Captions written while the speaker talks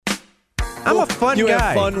I'm a fun you guy. You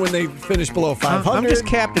have fun when they finish below 500. I'm just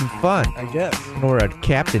Captain Fun. I guess. Or a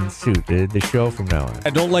captain suit, the show from now on. I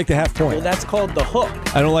don't like the half point. Well, that's called the hook.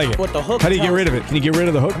 I don't like it. What the hook How do you get tells rid of it? Can you get rid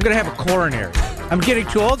of the hook? I'm going to have a coronary. I'm getting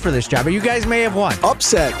too old for this job, but you guys may have won.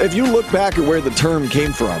 Upset. If you look back at where the term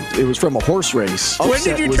came from, it was from a horse race. When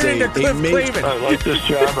did you turn into Cliff Clavin? I like this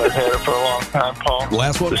job. I've had it for a long time, Paul.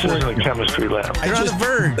 Last one This for isn't you. a chemistry lab. You're on the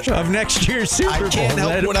verge of next year's Super Bowl. I can't help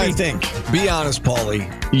Let it what I be. think. Be honest,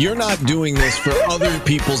 Paulie. You're not doing this for other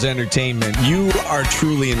people's entertainment. You are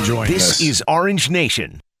truly enjoying this. This is Orange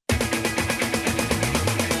Nation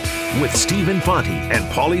with Stephen Fonte and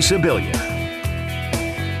Paulie Sibilia.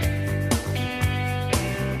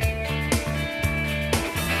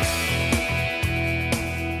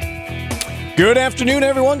 Good afternoon,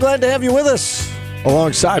 everyone. Glad to have you with us.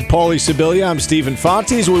 Alongside Paulie Sibilia, I'm Stephen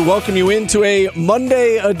Fontes. We welcome you into a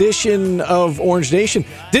Monday edition of Orange Nation.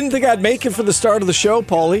 Didn't think I'd make it for the start of the show,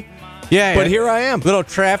 Paulie. Yeah, but here I am. Little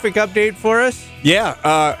traffic update for us? Yeah,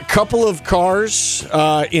 a couple of cars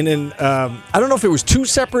in an, I don't know if it was two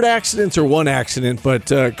separate accidents or one accident,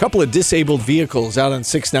 but a couple of disabled vehicles out on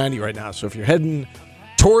 690 right now. So if you're heading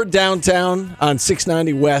toward downtown on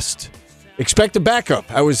 690 West, expect a backup.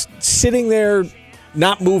 I was sitting there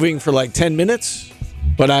not moving for like 10 minutes,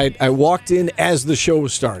 but I walked in as the show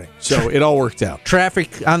was starting. So it all worked out.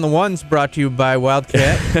 Traffic on the Ones brought to you by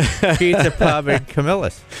Wildcat, Pizza Pub, and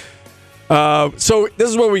Camillus. So this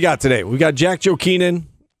is what we got today. We got Jack Joe Keenan,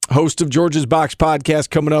 host of George's Box Podcast,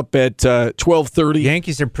 coming up at 12:30.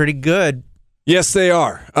 Yankees are pretty good. Yes, they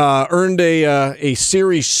are. Earned a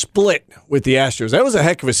series split with the Astros. That was a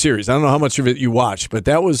heck of a series. I don't know how much of it you watched, but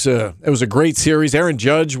that was a great series. Aaron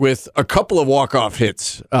Judge with a couple of walk-off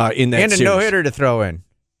hits in that and series. a no-hitter to throw in.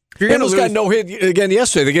 Cardinals got no hit again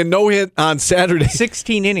yesterday. They get no hit on Saturday.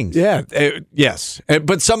 16 innings. Yeah, yes.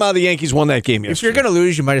 But somehow the Yankees won that game yesterday. If you're going to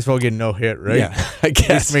lose, you might as well get no hit, right? Yeah, I guess.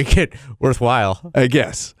 Just make it worthwhile. I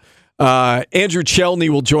guess. Andrew Chelney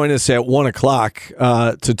will join us at 1 o'clock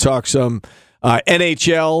to talk some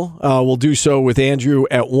NHL. We'll do so with Andrew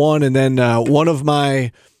at 1. And then one of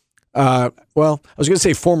my, I was going to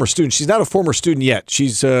say former students. She's not a former student yet.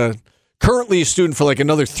 She's currently a student for like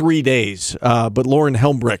another 3 days. But Lauren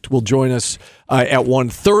Helmbrecht will join us at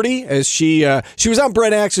 1:30 as she was on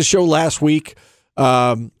Brett Axe's show last week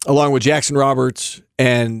along with Jackson Roberts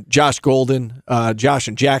and Josh Golden, Josh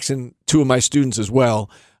and Jackson, two of my students as well.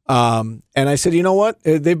 And I said, you know what?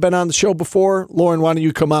 They've been on the show before. Lauren, why don't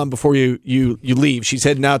you come on before you leave? She's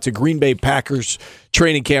heading out to Green Bay Packers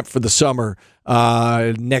training camp for the summer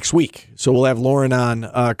next week. So we'll have Lauren on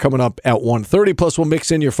coming up at 1:30. Plus, we'll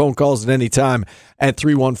mix in your phone calls at any time at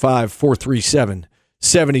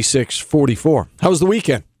 315-437-7644. How was the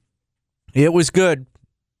weekend? It was good.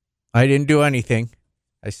 I didn't do anything.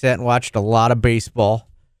 I sat and watched a lot of baseball.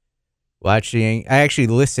 I actually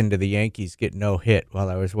listened to the Yankees get no hit while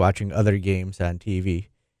I was watching other games on TV.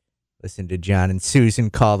 Listened to John and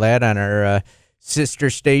Susan call that on our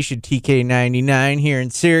sister station TK99 here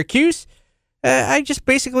in Syracuse. I just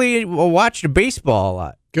basically watched baseball a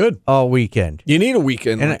lot. Good. All weekend. You need a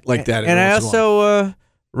weekend like that. And I also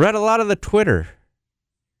read a lot of the Twitter,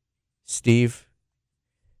 Steve.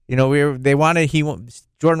 You know,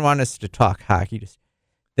 Jordan wanted us to talk hockey.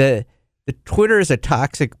 The Twitter is a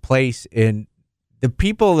toxic place, and the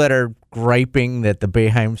people that are griping that the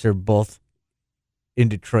Boeheims are both in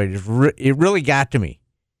Detroit, it really got to me.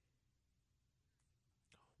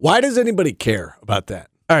 Why does anybody care about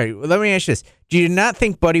that? All right, well, let me ask you this. Do you not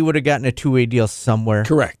think Buddy would have gotten a two-way deal somewhere?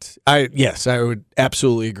 Correct. Yes, I would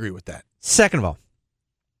absolutely agree with that. Second of all,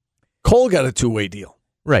 Cole got a two-way deal.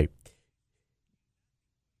 Right.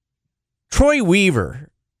 Troy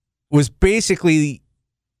Weaver was basically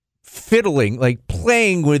fiddling, like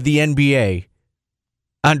playing with the NBA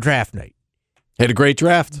on draft night. Had a great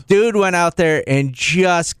draft. Dude went out there and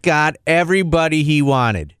just got everybody he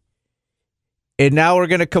wanted. And now we're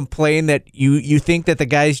going to complain that you think that the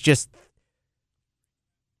guy's just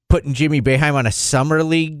putting Jimmy Boeheim on a summer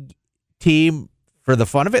league team for the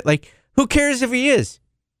fun of it? Like, who cares if he is?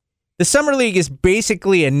 The summer league is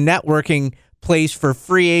basically a networking place for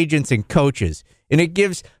free agents and coaches. And it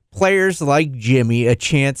gives players like Jimmy a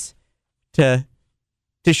chance to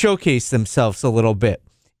showcase themselves a little bit.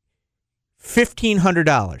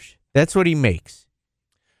 $1,500. That's what he makes.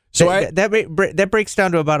 So that breaks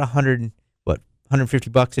down to about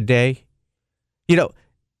 $150 a day. You know,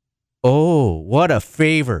 oh, what a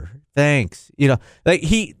favor. Thanks. You know, like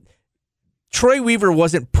Troy Weaver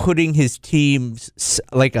wasn't putting his teams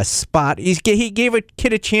like a spot. He gave a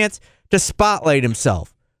kid a chance to spotlight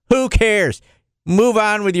himself. Who cares? Move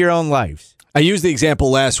on with your own lives. I used the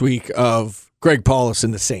example last week of Greg Paulus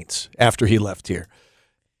and the Saints after he left here.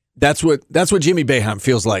 That's what Jimmy Boeheim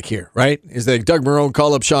feels like here, right? Is that Doug Marrone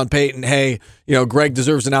called up Sean Payton, hey, Greg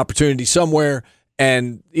deserves an opportunity somewhere,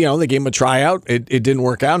 and they gave him a tryout. It didn't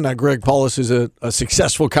work out. Now Greg Paulus is a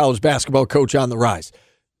successful college basketball coach on the rise.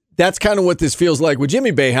 That's kind of what this feels like with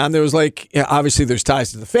Jimmy Boeheim. There was obviously there's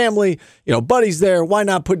ties to the family, Buddy's there. Why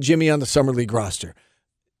not put Jimmy on the Summer League roster?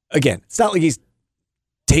 Again, it's not like he's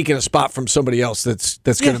taking a spot from somebody else that's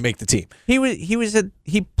going to make the team.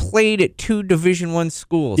 He played at 2 Division I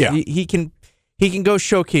schools. Yeah. He can go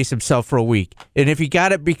showcase himself for a week. And if he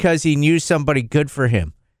got it because he knew somebody good for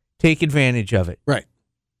him, take advantage of it. Right.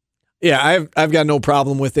 Yeah, I've got no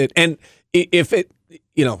problem with it. And if it,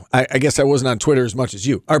 I guess I wasn't on Twitter as much as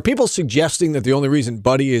you. Are people suggesting that the only reason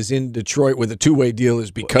Buddy is in Detroit with a 2-way deal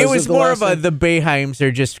is because it was of the more last of the Boeheims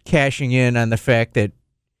are just cashing in on the fact that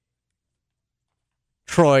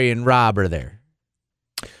Troy and Rob are there.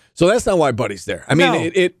 So that's not why Buddy's there. I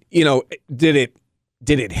mean, No. Did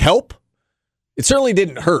it help? It certainly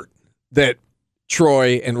didn't hurt that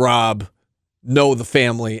Troy and Rob know the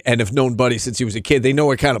family and have known Buddy since he was a kid. They know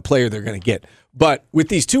what kind of player they're going to get. But with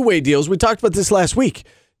these 2-way deals, we talked about this last week.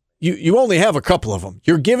 You only have a couple of them.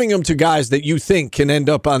 You're giving them to guys that you think can end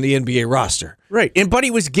up on the NBA roster. Right. And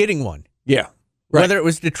Buddy was getting one. Yeah. Right. Whether it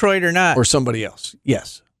was Detroit or not. Or somebody else.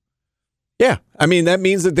 Yes. Yeah. I mean, that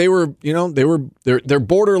means that they're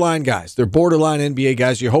borderline guys. They're borderline NBA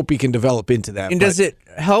guys. You hope he can develop into that. And does it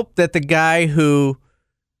help that the guy who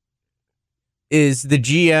is the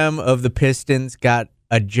GM of the Pistons got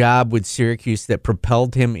a job with Syracuse that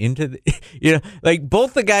propelled him into the,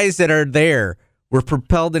 both the guys that are there were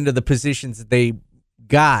propelled into the positions that they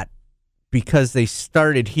got because they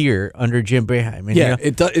started here under Jim Boeheim. And,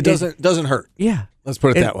 it doesn't hurt. Yeah. Let's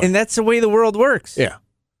put it that way. And that's the way the world works. Yeah.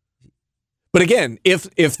 But again, if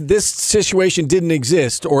this situation didn't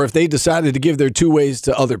exist, or if they decided to give their 2-ways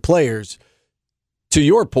to other players, to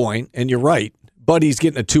your point, and you're right, Buddy's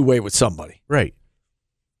getting a 2-way with somebody. Right.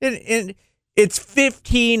 And it's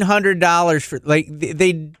 $1,500 for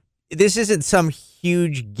this isn't some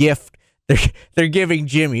huge gift they're giving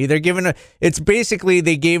Jimmy. They're giving it's basically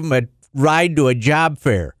they gave him a ride to a job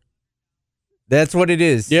fair. That's what it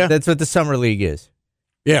is. Yeah. That's what the Summer League is.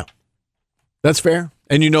 Yeah. That's fair.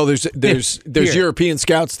 And there's European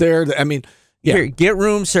scouts there. I mean, yeah. Here, get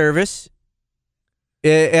room service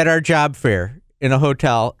at our job fair in a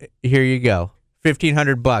hotel. Here you go.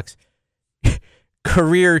 $1,500.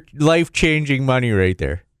 Career life-changing money right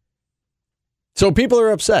there. So people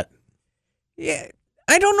are upset. Yeah.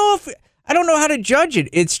 I don't know how to judge it.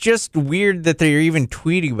 It's just weird that they're even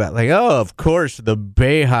tweeting about of course the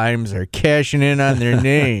Boeheims are cashing in on their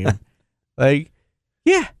name.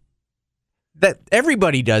 Yeah. That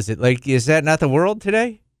everybody does it. Is that not the world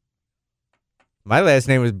today? My last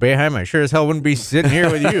name was Boeheim. I sure as hell wouldn't be sitting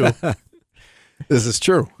here with you. This is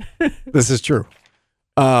true.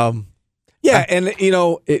 Yeah, and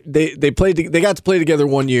they played. They got to play together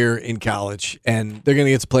 1 year in college, and they're going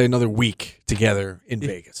to get to play another week together in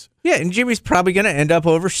Vegas. Yeah, and Jimmy's probably going to end up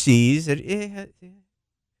overseas. It'll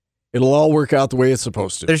all work out the way it's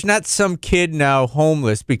supposed to. There's not some kid now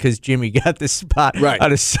homeless because Jimmy got the spot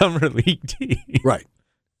on a Summer League team. Right.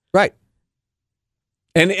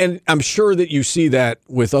 And I'm sure that you see that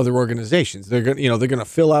with other organizations. They're going to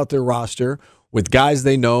fill out their roster with guys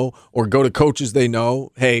they know or go to coaches they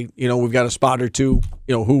know. Hey, we've got a spot or two.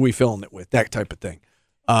 Who are we filling it with? That type of thing.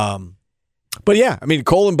 But yeah, I mean,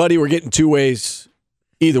 Cole and Buddy were getting 2-ways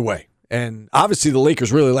either way. And obviously the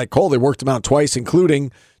Lakers really like Cole. They worked him out twice,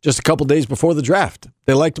 including just a couple days before the draft.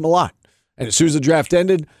 They liked him a lot. And as soon as the draft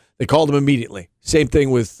ended, they called him immediately. Same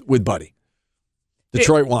thing with Buddy.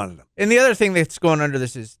 Detroit wanted him. And the other thing that's going under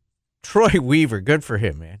this is Troy Weaver. Good for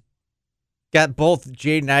him, man. Got both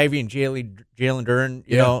Jaden Ivey and Jalen Duren.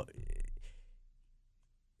 You know,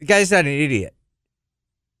 the guy's not an idiot.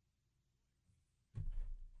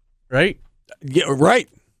 Right? Yeah, right.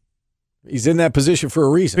 He's in that position for a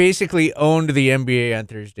reason. Basically owned the NBA on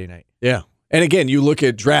Thursday night. Yeah. And again, you look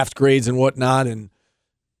at draft grades and whatnot, and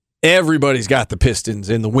everybody's got the Pistons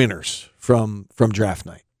in the winners from draft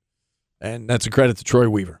night. And that's a credit to Troy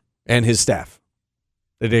Weaver and his staff.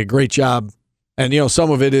 They did a great job. And,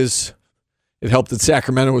 some of it is it helped that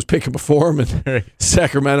Sacramento was picking before him. And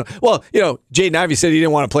Sacramento. Well, Jaden Ivey said he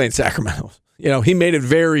didn't want to play in Sacramento. He made it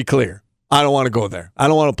very clear. I don't want to go there. I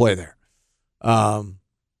don't want to play there.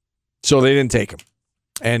 So they didn't take him.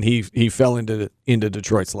 And he fell into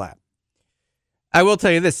Detroit's lap. I will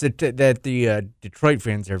tell you this, that the Detroit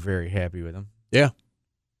fans are very happy with him. Yeah.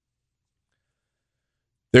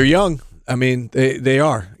 They're young. I mean, they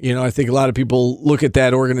are. I think a lot of people look at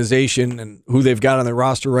that organization and who they've got on their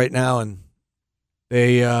roster right now, and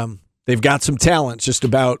They've got some talent. It's just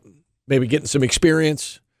about maybe getting some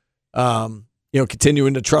experience.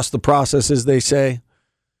 Continuing to trust the process, as they say.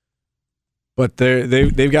 But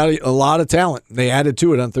they've got a lot of talent. They added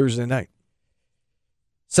to it on Thursday night.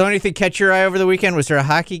 So anything catch your eye over the weekend? Was there a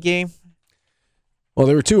hockey game? Well,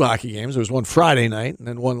 there were 2 hockey games. There was one Friday night and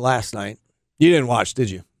then one last night. You didn't watch, did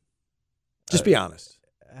you? Just be honest.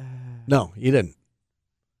 No, you didn't.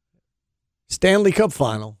 Stanley Cup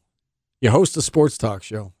final. You host a sports talk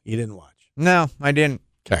show. You didn't watch. No, I didn't.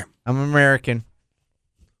 Okay. I'm American.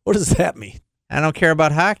 What does that mean? I don't care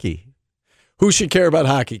about hockey. Who should care about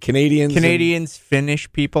hockey? Canadians?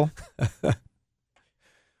 Finnish people.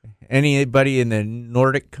 Anybody in the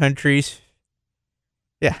Nordic countries.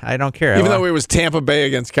 Yeah, I don't care. Even though it was Tampa Bay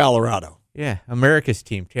against Colorado. Yeah, America's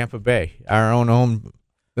team, Tampa Bay. Our own home.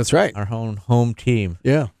 That's right. Our own home team.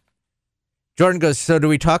 Yeah. Jordan goes, so do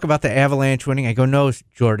we talk about the Avalanche winning? I go, no,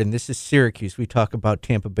 Jordan, this is Syracuse. We talk about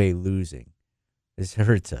Tampa Bay losing. This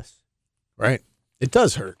hurts us. Right. It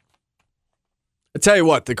does hurt. I tell you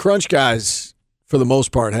what, the Crunch guys, for the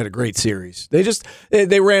most part, had a great series.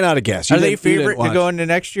 They ran out of gas. Are they favorite to go into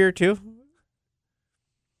next year, too?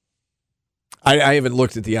 I haven't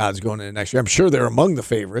looked at the odds going into next year. I'm sure they're among the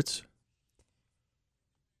favorites.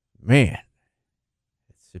 Man,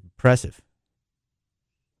 it's impressive.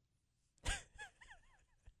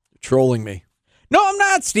 Trolling me. No, I'm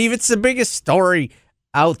not, Steve. It's the biggest story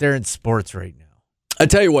out there in sports right now. I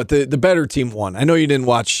tell you what, the better team won. I know you didn't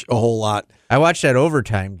watch a whole lot. I watched that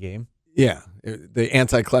overtime game. Yeah, the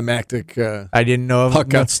anticlimactic. I didn't know if puck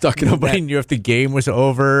got stuck in the nobody net. knew if the game was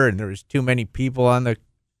over and there was too many people on the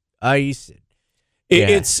ice.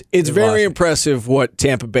 It's very impressive what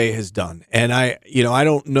Tampa Bay has done, and I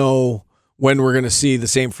don't know when we're going to see the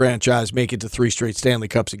same franchise make it to 3 straight Stanley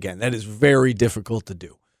Cups again. That is very difficult to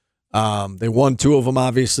do. They won 2 of them,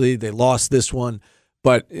 obviously. They lost this one,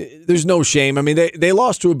 but there's no shame. I mean, they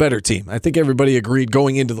lost to a better team. I think everybody agreed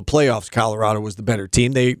going into the playoffs, Colorado was the better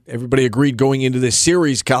team. Everybody agreed going into this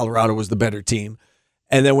series, Colorado was the better team.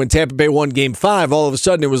 And then when Tampa Bay won Game 5, all of a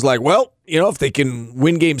sudden it was like, well, if they can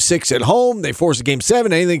win Game 6 at home, they force a Game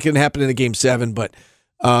 7, anything can happen in a Game 7. But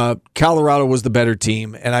Colorado was the better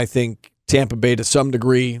team, and I think Tampa Bay, to some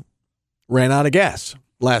degree, ran out of gas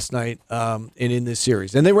last night and in this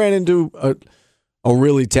series. And they ran into a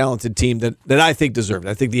really talented team that I think deserved it.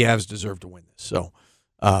 I think the Avs deserve to win this. So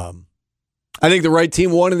I think the right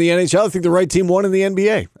team won in the NHL. I think the right team won in the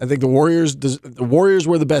NBA. I think the Warriors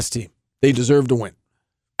were the best team. They deserve to win.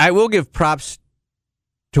 I will give props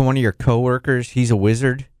to one of your coworkers. He's a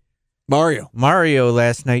wizard. Mario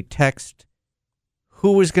last night texted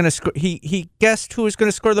who was going to score. He guessed who was going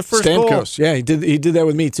to score the first goal. Stamkos. Yeah, he did that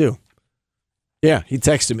with me too. Yeah, he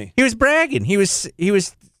texted me. He was bragging. He was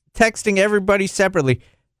texting everybody separately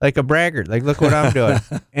like a braggart. Like, look what I'm doing.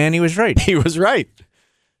 And he was right. He was right.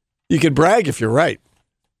 You can brag if you're right.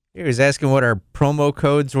 He was asking what our promo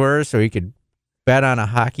codes were so he could bet on a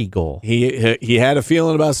hockey goal. He had a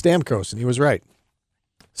feeling about Stamkos, and he was right.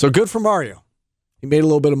 So good for Mario. He made a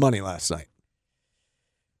little bit of money last night.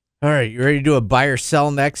 All right, you ready to do a buy or sell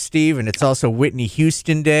next, Steve? And it's also Whitney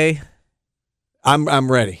Houston Day.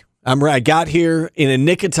 I'm ready. I got here in a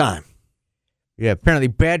nick of time. Yeah, apparently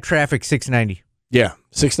bad traffic, 690. Yeah,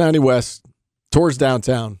 690 West, towards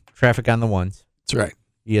downtown. Traffic on the ones. That's right.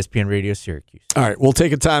 ESPN Radio Syracuse. All right, we'll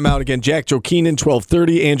take a time out again. Jack Jokinen,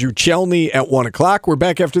 12:30. Andrew Chelney at 1 o'clock. We're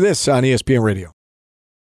back after this on ESPN Radio.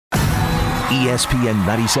 ESPN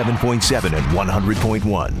 97.7 and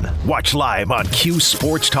 100.1. Watch live on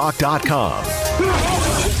QSportsTalk.com.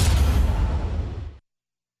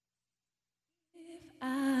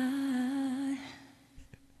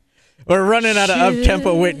 We're running out of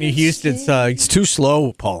up-tempo Whitney Houston songs. It's too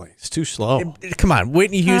slow, Paulie. It's too slow. Come on,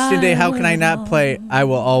 Whitney Houston Day. How can I not play I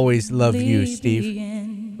Will Always Love You,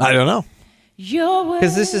 Steve? I don't know.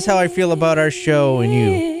 Because this is how I feel about our show and you.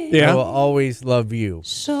 Yeah. I Will Always Love You.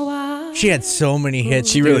 She had so many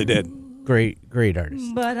hits. She really did. Great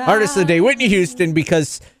artist. Artist of the Day, Whitney Houston,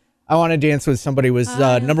 because I Want to Dance with Somebody was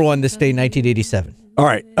number 1 this day, 1987. All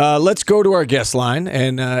right, let's go to our guest line.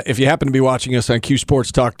 And if you happen to be watching us on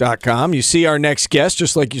QSportsTalk.com, you see our next guest,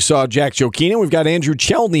 just like you saw Jack Jokinen. We've got Andrew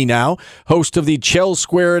Chelney now, host of the Chel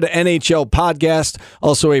Squared NHL podcast,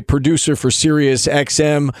 also a producer for Sirius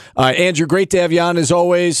XM. Andrew, great to have you on as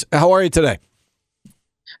always. How are you today?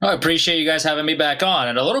 I appreciate you guys having me back on.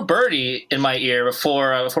 And a little birdie in my ear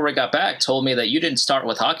before we got back told me that you didn't start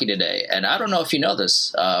with hockey today. And I don't know if you know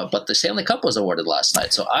this, but the Stanley Cup was awarded last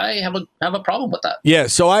night. So I have a problem with that. Yeah,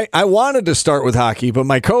 so I wanted to start with hockey, but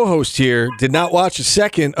my co-host here did not watch a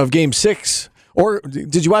second of Game 6. Or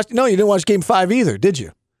did you watch? No, you didn't watch Game 5 either, did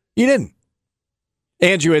you? You didn't.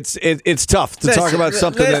 Andrew, it's tough to talk about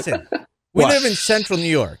something listen, we live in central New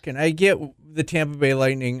York, and I get the Tampa Bay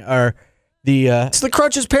Lightning are it's the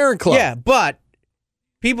Crunch's parent club. Yeah, but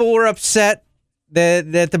people were upset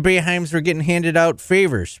that the Bayheims were getting handed out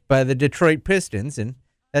favors by the Detroit Pistons, and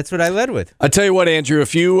that's what I led with. I tell you what, Andrew,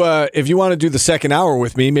 if you want to do the second hour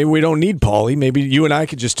with me, maybe we don't need Paulie. Maybe you and I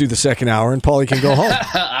could just do the second hour, and Paulie can go home.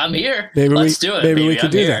 I'm here. Let's do it. Maybe we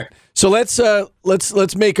could do that. So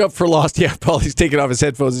let's make up for lost. Yeah, Paulie's taking off his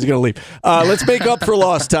headphones. He's going to leave. Let's make up for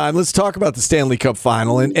lost time. Let's talk about the Stanley Cup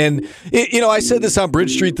Final. And I said this on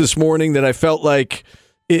Bridge Street this morning that I felt like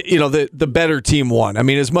the better team won. I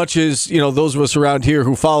mean, as much as those of us around here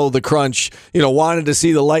who follow the Crunch, wanted to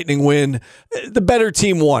see the Lightning win, the better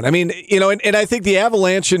team won. I mean, and I think the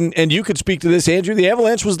Avalanche, and you could speak to this, Andrew. The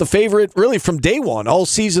Avalanche was the favorite really from day one, all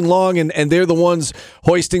season long, and they're the ones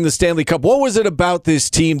hoisting the Stanley Cup. What was it about this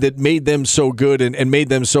team that made them so good and made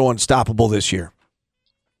them so unstoppable this year?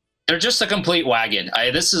 They're just a complete wagon.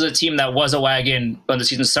 This is a team that was a wagon when the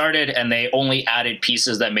season started, and they only added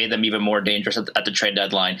pieces that made them even more dangerous at the trade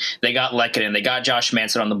deadline. They got Lehkonen, they got Josh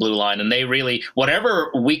Manson on the blue line, and they really, whatever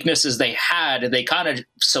weaknesses they had, they kind of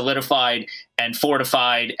solidified and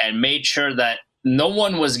fortified and made sure that no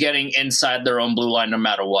one was getting inside their own blue line no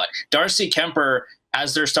matter what. Darcy Kemper,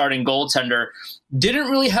 as their starting goaltender, didn't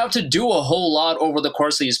really have to do a whole lot over the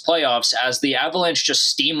course of these playoffs, as the Avalanche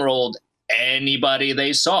just steamrolled anybody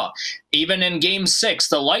they saw. Even in Game 6,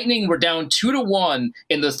 the Lightning were down 2-1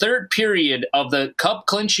 in the third period of the cup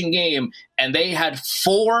clinching game, and they had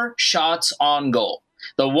 4 shots on goal.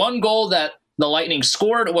 The one goal that the Lightning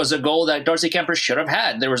scored was a goal that Darcy Kemper should have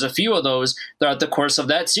had. There was a few of those throughout the course of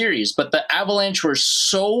that series, but the Avalanche were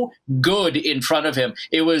so good in front of him.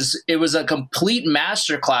 It was a complete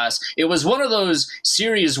masterclass. It was one of those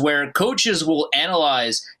series where coaches will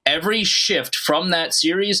analyze every shift from that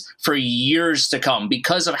series for years to come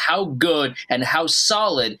because of how good and how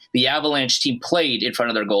solid the Avalanche team played in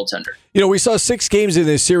front of their goaltender. We saw 6 games in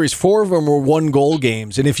this series. 4 of them were 1-goal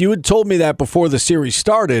games, and if you had told me that before the series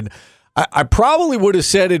started, I probably would have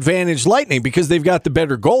said advantage Lightning because they've got the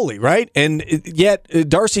better goalie, right? And yet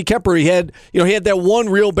Darcy Kemper, he had that one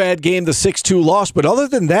real bad game, the 6-2 loss, but other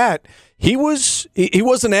than that, he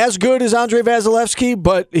wasn't as good as Andrei Vasilevsky,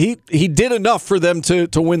 but he did enough for them to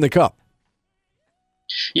win the cup.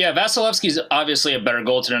 Yeah, Vasilevsky's obviously a better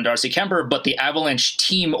goaltender than Darcy Kemper, but the Avalanche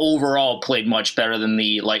team overall played much better than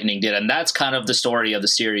the Lightning did, and that's kind of the story of the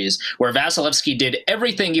series, where Vasilevsky did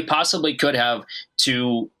everything he possibly could have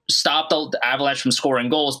to stop the Avalanche from scoring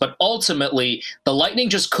goals, but ultimately the Lightning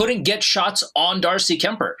just couldn't get shots on Darcy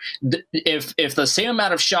Kemper. If the same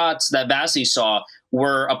amount of shots that Vasi saw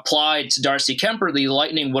were applied to Darcy Kemper, the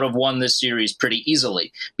Lightning would have won this series pretty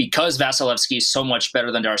easily because Vasilevsky is so much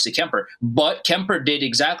better than Darcy Kemper. But Kemper did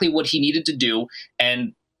exactly what he needed to do,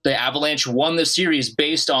 and the Avalanche won the series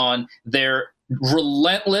based on their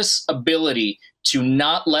relentless ability to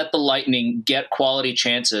not let the Lightning get quality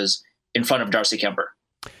chances in front of Darcy Kemper.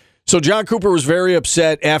 So John Cooper was very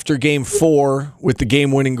upset after Game 4 with the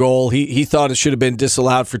game-winning goal. He thought it should have been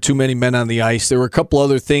disallowed for too many men on the ice. There were a couple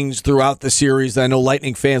other things throughout the series that I know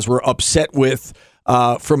Lightning fans were upset with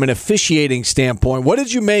from an officiating standpoint. What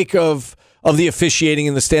did you make of the officiating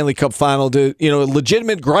in the Stanley Cup Final? A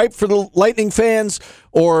legitimate gripe for the Lightning fans,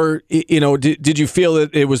 or did you feel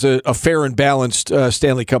that it was a fair and balanced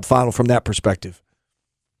Stanley Cup Final from that perspective?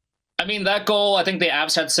 I mean, that goal, I think the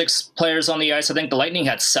Avs had 6 players on the ice. I think the Lightning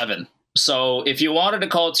had 7. So if you wanted to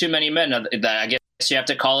call too many men, I guess you have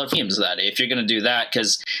to call it teams that if you're going to do that,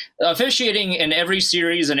 because officiating in every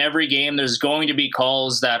series and every game, there's going to be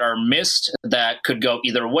calls that are missed that could go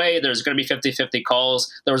either way. There's going to be 50-50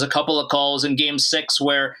 calls. There was a couple of calls in Game 6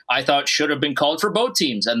 where I thought should have been called for both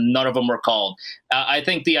teams, and none of them were called. I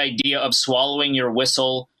think the idea of swallowing your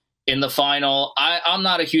whistle in the final, I'm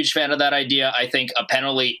not a huge fan of that idea. I think a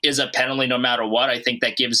penalty is a penalty no matter what. I think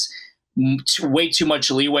that gives way too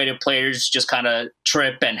much leeway to players just kind of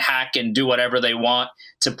trip and hack and do whatever they want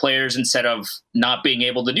to players instead of not being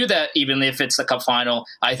able to do that, even if it's the Cup Final.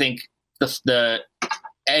 I think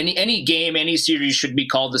any game, any series should be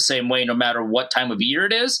called the same way no matter what time of year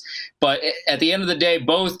it is. But at the end of the day,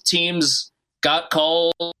 both teams got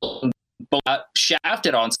called, got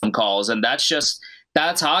shafted on some calls, and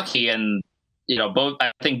that's hockey, and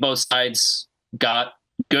I think both sides got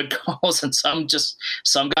good calls, and some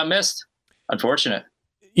got missed. Unfortunate.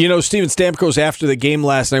 Steven Stamkos after the game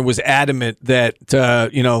last night was adamant that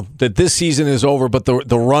that this season is over, but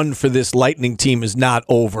the run for this Lightning team is not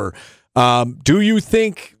over. Do you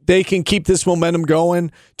think they can keep this momentum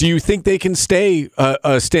going? Do you think they can stay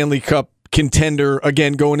a Stanley Cup contender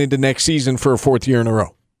again going into next season for a 4th year in a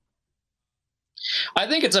row? I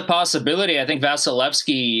think it's a possibility. I think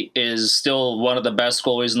Vasilevsky is still one of the best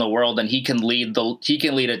goalies in the world, and he can lead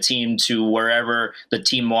a team to wherever the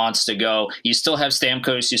team wants to go. You still have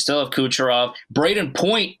Stamkos, you still have Kucherov. Braden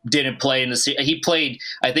Point didn't play in the season. He played,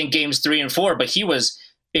 I think, games 3 and 4, but he was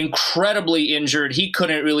incredibly injured. He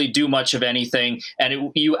couldn't really do much of anything.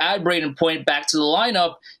 And you add Braden Point back to the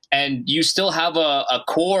lineup, and you still have a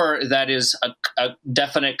core that is a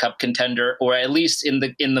definite cup contender, or at least in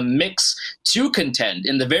the mix to contend.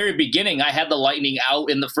 In the very beginning, I had the Lightning out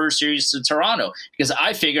in the first series to Toronto because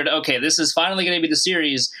I figured, okay, this is finally going to be the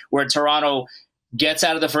series where Toronto gets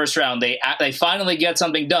out of the first round. They finally get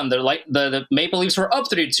something done. They're like the Maple Leafs were up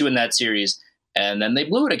 3-2 in that series. And then they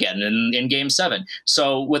blew it again in Game 7.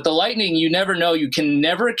 So with the Lightning, you never know. You can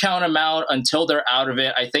never count them out until they're out of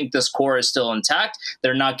it. I think this core is still intact.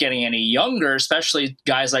 They're not getting any younger, especially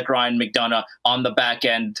guys like Ryan McDonagh on the back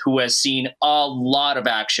end, who has seen a lot of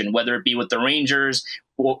action, whether it be with the Rangers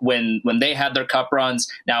when they had their cup runs,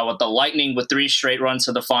 now with the Lightning with 3 straight runs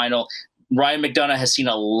to the final. Ryan McDonagh has seen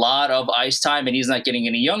a lot of ice time, and he's not getting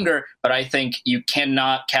any younger, but I think you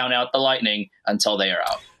cannot count out the Lightning until they are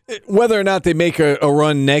out. Whether or not they make a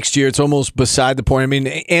run next year, it's almost beside the point. I mean,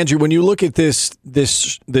 Andrew, when you look at this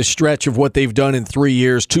stretch of what they've done in 3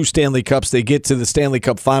 years, 2 Stanley Cups, they get to the Stanley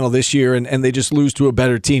Cup final this year, and they just lose to a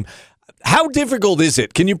better team. How difficult is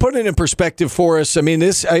it? Can you put it in perspective for us? I mean,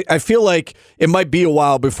 I feel like it might be a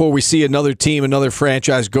while before we see another team, another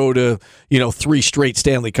franchise go to 3 straight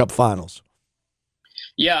Stanley Cup finals.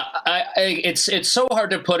 Yeah, it's so hard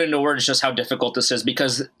to put into words just how difficult this is,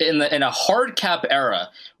 because in a hard cap era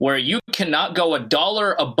where you cannot go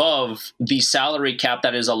 $1 above the salary cap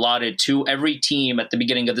that is allotted to every team at the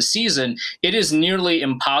beginning of the season, it is nearly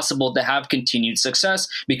impossible to have continued success,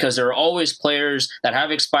 because there are always players that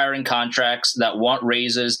have expiring contracts that want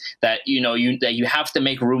raises that you have to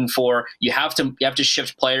make room for. You have to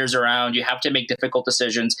shift players around. You have to make difficult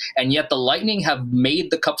decisions, and yet the Lightning have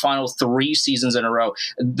made the Cup final 3 seasons in a row.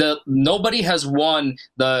 Nobody has won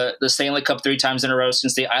the Stanley Cup 3 times in a row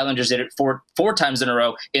since the Islanders did it four times in a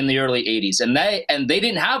row in the early 80s, and they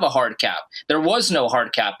didn't have a hard cap. There was no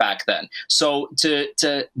hard cap back then. So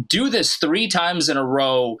to do this 3 times in a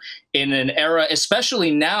row in an era,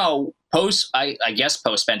 especially now post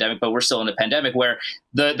pandemic, but we're still in a pandemic where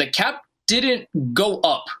the cap didn't go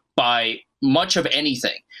up by much of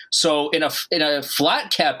anything. So in a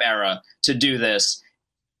flat cap era to do this,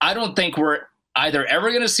 I don't think we're either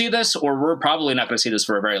ever going to see this, or we're probably not going to see this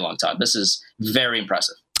for a very long time. This is very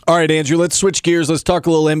impressive. All right, Andrew, let's switch gears. Let's talk a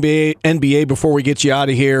little NBA before we get you out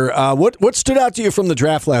of here. What stood out to you from the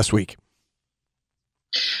draft last week?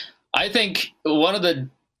 I think one of the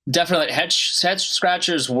definite head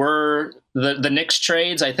scratchers were the Knicks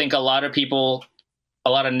trades. I think a lot of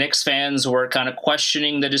Knicks fans were kind of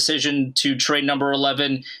questioning the decision to trade number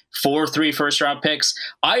 11 for 3 first-round picks.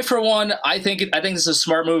 For one, I think this is a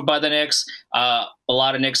smart move by the Knicks. A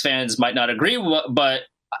lot of Knicks fans might not agree, but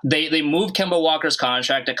they moved Kemba Walker's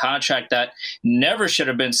contract, a contract that never should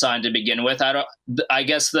have been signed to begin with. I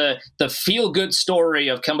guess the feel-good story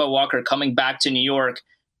of Kemba Walker coming back to New York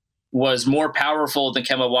was more powerful than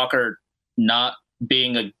Kemba Walker not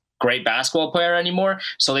being a great basketball player anymore.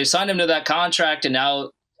 So they signed him to that contract, and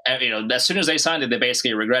now, as soon as they signed it, they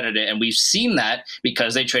basically regretted it. And we've seen that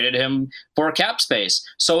because they traded him for cap space.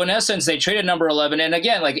 So in essence, they traded number 11. And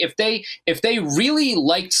again, like if they really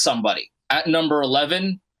liked somebody at number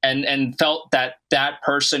 11 and felt that that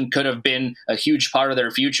person could have been a huge part of their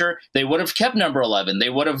future, they would have kept number 11. They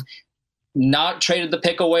would have not traded the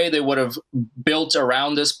pick away. They would have built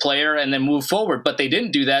around this player and then moved forward. But they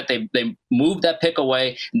didn't do that. They moved that pick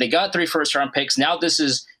away, and they got 3 first-round picks. Now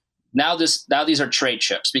these are trade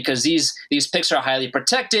chips, because these picks are highly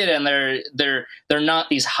protected, and they're not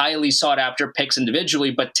these highly sought after picks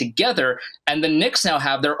individually, but together. And the Knicks now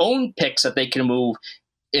have their own picks that they can move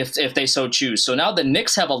if they so choose. So now the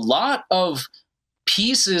Knicks have a lot of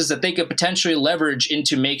pieces that they could potentially leverage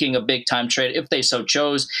into making a big time trade if they so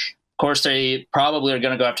chose. Of course, they probably are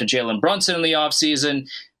going to go after Jalen Brunson in the offseason,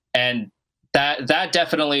 and that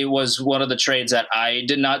definitely was one of the trades that I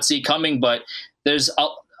did not see coming. But there's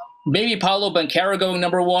maybe Paolo Banchero going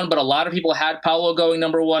number 1, but a lot of people had Paolo going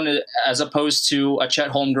number 1 as opposed to a Chet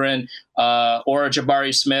Holmgren or a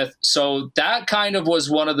Jabari Smith. So that kind of was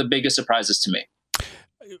one of the biggest surprises to me.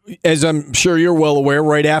 As I'm sure you're well aware,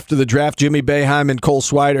 right after the draft, Buddy Boeheim and Cole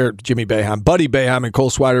Swider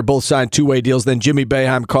both signed 2-way deals. Then Jimmy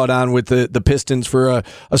Boeheim caught on with the Pistons for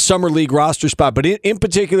a summer league roster spot. But in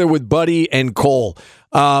particular with Buddy and Cole,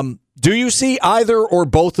 do you see either or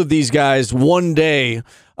both of these guys one day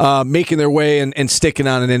making their way and sticking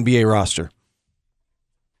on an NBA roster?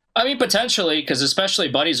 I mean, potentially, because especially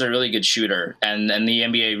Buddy's a really good shooter, and the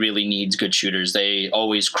NBA really needs good shooters. They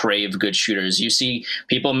always crave good shooters. You see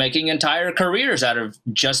people making entire careers out of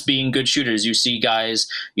just being good shooters. You see guys,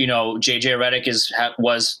 JJ Redick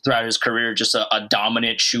was throughout his career just a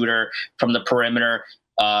dominant shooter from the perimeter.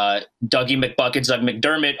 Dougie McBuckets, Doug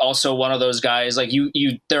McDermott, also one of those guys. Like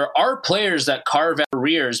there are players that carve out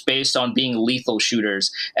careers based on being lethal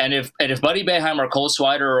shooters. And if Buddy Boeheim or Cole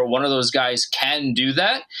Swider or one of those guys can do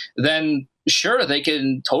that, then sure, they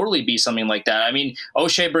can totally be something like that. I mean,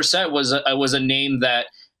 O'Shea Brissett was a name that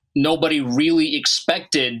nobody really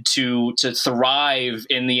expected to thrive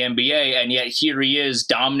in the NBA, and yet here he is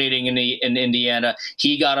dominating in Indiana.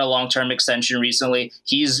 He got a long-term extension recently.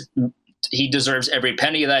 He deserves every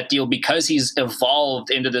penny of that deal because he's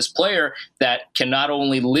evolved into this player that can not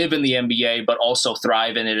only live in the NBA, but also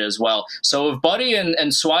thrive in it as well. So if Buddy and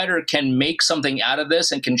Swider can make something out of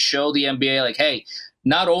this and can show the NBA like, hey,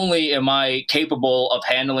 not only am I capable of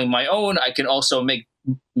handling my own, I can also make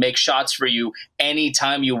shots for you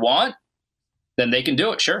anytime you want, then they can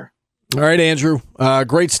do it, sure. All right, Andrew.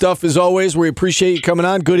 Great stuff as always. We appreciate you coming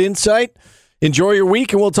on. Good insight. Enjoy your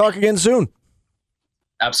week, and we'll talk again soon.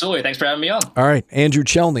 Absolutely. Thanks for having me on. All right. Andrew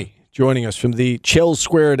Chelney joining us from the Chell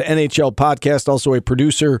Squared NHL podcast, also a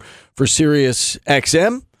producer for Sirius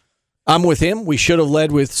XM. I'm with him. We should have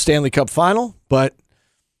led with Stanley Cup final, but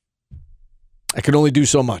I could only do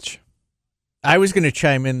so much. I was going to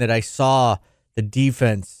chime in that I saw the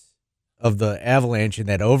defense of the Avalanche in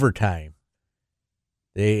that overtime.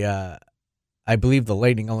 They, I believe the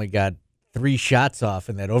Lightning only got 3 shots off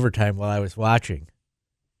in that overtime while I was watching.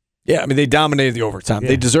 Yeah, I mean, they dominated the overtime. Yeah.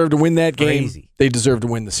 They deserved to win that game. Crazy. They deserved to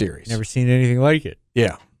win the series. Never seen anything like it.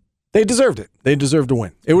 Yeah. They deserved it. They deserved to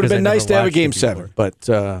win. It would have been nice to have a Game 7, but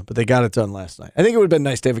they got it done last night. I think it would have been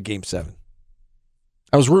nice to have a Game 7.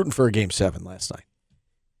 I was rooting for a Game 7 last night.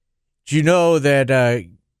 Did you know that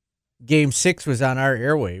Game 6 was on our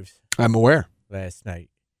airwaves? I'm aware. Last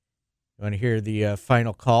night. You want to hear the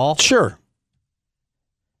final call? Sure.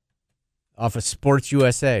 Off of Sports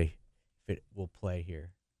USA. It will play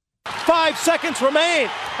here. 5 seconds remain.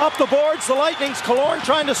 Up the boards, the Lightning's Killorn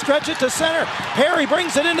trying to stretch it to center. Perry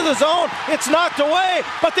brings it into the zone. It's knocked away,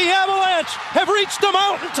 but the Avalanche have reached the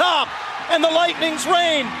mountaintop, and the Lightning's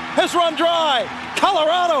reign has run dry.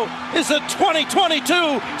 Colorado is the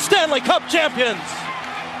 2022 Stanley Cup champions.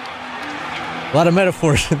 A lot of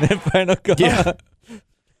metaphors in that final call. Yeah.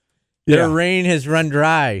 Their reign has run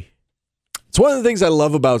dry. It's one of the things I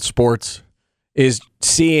love about sports is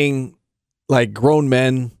seeing like grown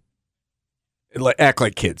men act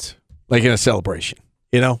like kids, like in a celebration.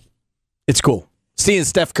 It's cool. Seeing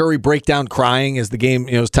Steph Curry break down crying as the game,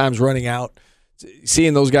 as time's running out.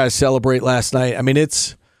 Seeing those guys celebrate last night. I mean,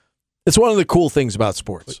 it's one of the cool things about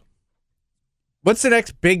sports. What's the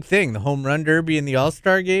next big thing? The home run derby and the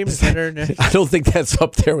All-Star game? Is that our next? I don't think that's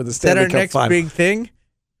up there with the Stanley Cup final. Is that our next big thing?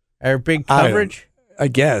 Our big coverage? I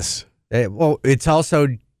guess. Well, it's also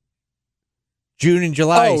June and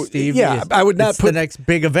July, Steve. Yeah, I would not put the next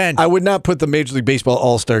big event. I would not put the Major League Baseball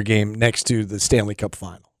All-Star game next to the Stanley Cup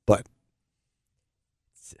final, but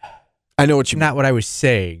I know what you mean. Not what I was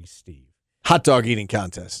saying, Steve. Hot dog eating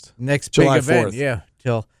contest. Next July big event, 4th. yeah.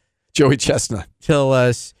 Till Joey Chestnut. Till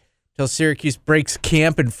Syracuse breaks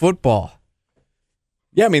camp in football.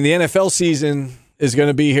 Yeah, I mean the NFL season is going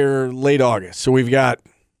to be here late August, so we got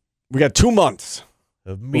 2 months.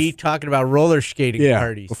 Of me talking about roller skating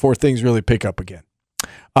parties. Before things really pick up again.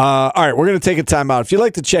 All right, we're going to take a timeout. If you'd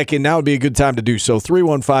like to check in, now would be a good time to do so.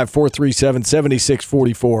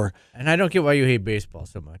 315-437-7644. And I don't get why you hate baseball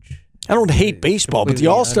so much. I don't hate baseball, but the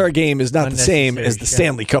All-Star game is not the same as the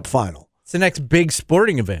Stanley Cup final. It's the next big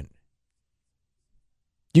sporting event.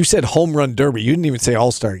 You said home run derby. You didn't even say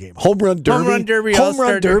All-Star game. Home run derby? Home run derby, home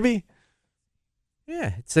All-Star run derby?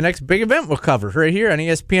 Yeah, it's the next big event we'll cover right here on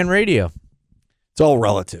ESPN Radio. It's all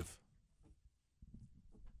relative.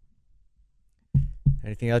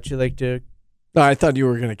 Anything else you'd like to? No, I thought you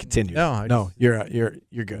were going to continue. No, you're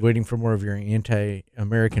good. Waiting for more of your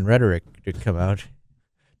anti-American rhetoric to come out.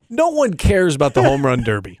 No one cares about the home run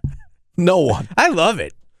derby. No one. I love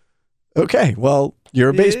it. Okay, well, you're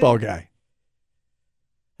a baseball guy.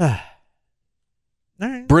 All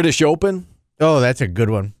right. British Open. Oh, that's a good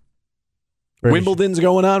one. Wimbledon's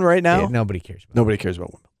going on right now. Yeah, nobody cares about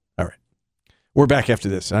Wimbledon. All right. We're back after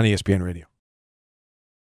this on ESPN Radio.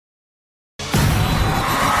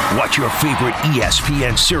 Watch your favorite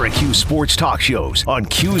ESPN Syracuse sports talk shows on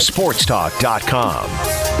QSportsTalk.com.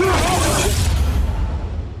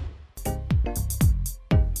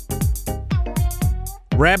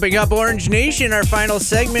 Wrapping up Orange Nation, our final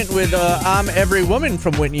segment with I'm Every Woman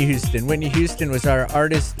from Whitney Houston. Whitney Houston was our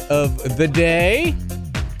artist of the day.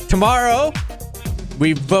 Tomorrow,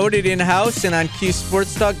 we voted in-house and on Q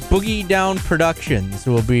Sports Talk, Boogie Down Productions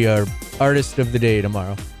will be our artist of the day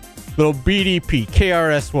tomorrow. Little BDP,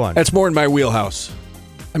 KRS-One. That's more in my wheelhouse.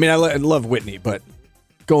 I mean, I love Whitney, but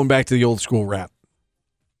going back to the old school rap.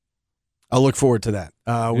 I'll look forward to that.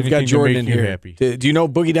 We've got Jordan in here. Happy. Do you know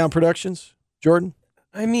Boogie Down Productions, Jordan?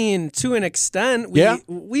 I mean, to an extent.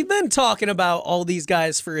 We've been talking about all these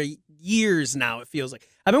guys for years now, it feels like.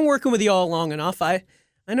 I've been working with you all long enough. I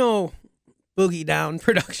know Boogie Down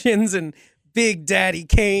Productions and Big Daddy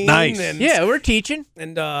Kane. Nice. And, Yeah, we're teaching.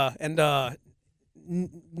 And Neil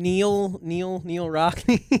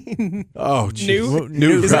Rockney. Oh, New?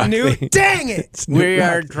 New Is it new? Rockney. Dang it! It's New We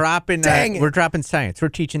are Rockney. dropping Dang it. We're dropping science. We're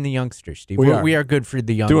teaching the youngsters, Steve. We are. good for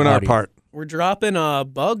the young Doing our audience. part. We're dropping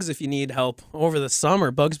bugs if you need help over the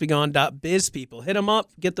summer. Bugsbegone.biz, people. Hit them up.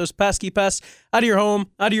 Get those pesky pests out of your home,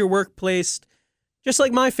 out of your workplace. Just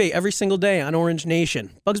like my fate every single day on Orange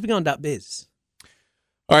Nation. Bugsbegone.biz.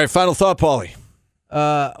 All right, final thought, Paulie.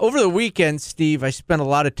 Over the weekend, Steve, I spent a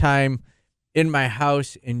lot of time in my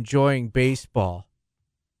house enjoying baseball.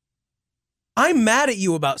 I'm mad at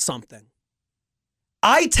you about something.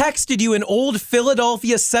 I texted you an old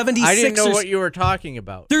Philadelphia 76ers. I didn't know what you were talking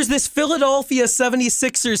about. There's this Philadelphia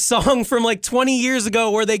 76ers song from like 20 years ago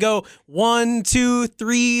where they go 1, 2,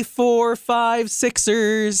 3, 4, 5,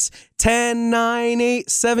 Sixers, 10, 9, 8,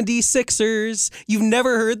 76ers. You've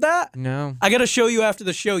never heard that? No. I got to show you after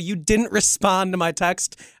the show. You didn't respond to my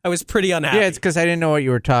text. I was pretty unhappy. Yeah, it's because I didn't know what you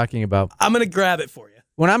were talking about. I'm going to grab it for you.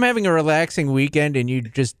 When I'm having a relaxing weekend and you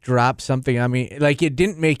just drop something on me, like it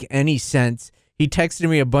didn't make any sense. He texted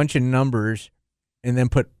me a bunch of numbers and then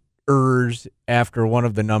put ers after one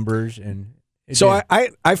of the numbers. And So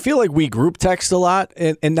I feel like we group text a lot,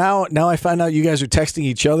 and now I find out you guys are texting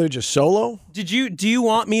each other just solo. Do you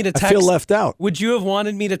want me to text? I feel left out. Would you have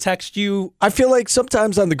wanted me to text you? I feel like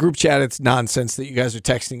sometimes on the group chat it's nonsense that you guys are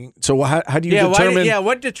texting. So how do you determine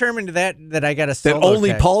what determined that I got a that solo only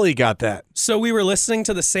text? Paulie got that? So we were listening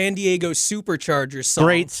to the San Diego Superchargers song.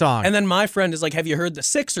 Great song. And then my friend is like, have you heard the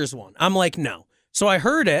Sixers one? I'm like, no. So I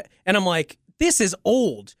heard it, and I'm like, this is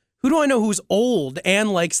old. Who do I know who's old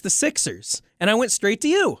and likes the Sixers? And I went straight to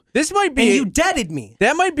you. This might be And you deaded me.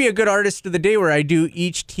 That might be a good artist of the day where I do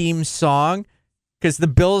each team's song, because the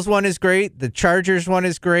Bills one is great, the Chargers one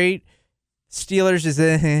is great, Steelers is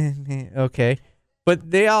okay,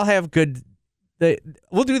 but they all have good.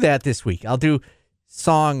 We'll do that this week. I'll do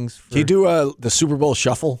songs. Can you do the Super Bowl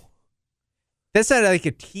shuffle? That's not like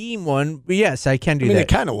a team one, but yes, I can do I mean, that. it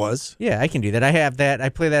kind of was. Yeah, I can do that. I have that. I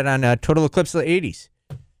play that on Total Eclipse of the 80s.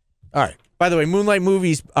 All right. By the way, Moonlight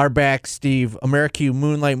Movies are back, Steve. AmeriCue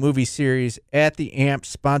Moonlight Movie Series at the Amp,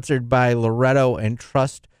 sponsored by Loretto and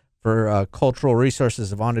Trust for Cultural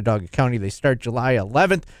Resources of Onondaga County. They start July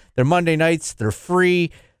 11th. They're Monday nights. They're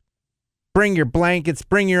free. Bring your blankets.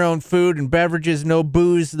 Bring your own food and beverages. No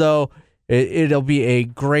booze, though. It'll be a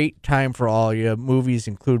great time for all you. Movies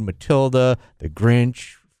include Matilda, The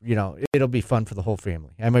Grinch. You know, it'll be fun for the whole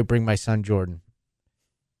family. I might bring my son, Jordan.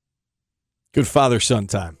 Good father-son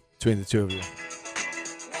time between the two of you.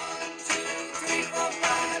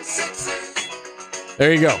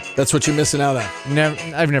 There you go. That's what you're missing out on.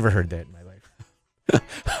 I've never heard that in my life.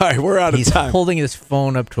 All right, we're out of He's time. holding his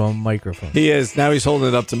phone up to a microphone. He is. Now he's holding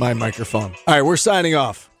it up to my microphone. All right, we're signing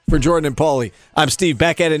off. For Jordan and Paulie, I'm Steve.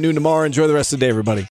 Back at it noon tomorrow. Enjoy the rest of the day, everybody.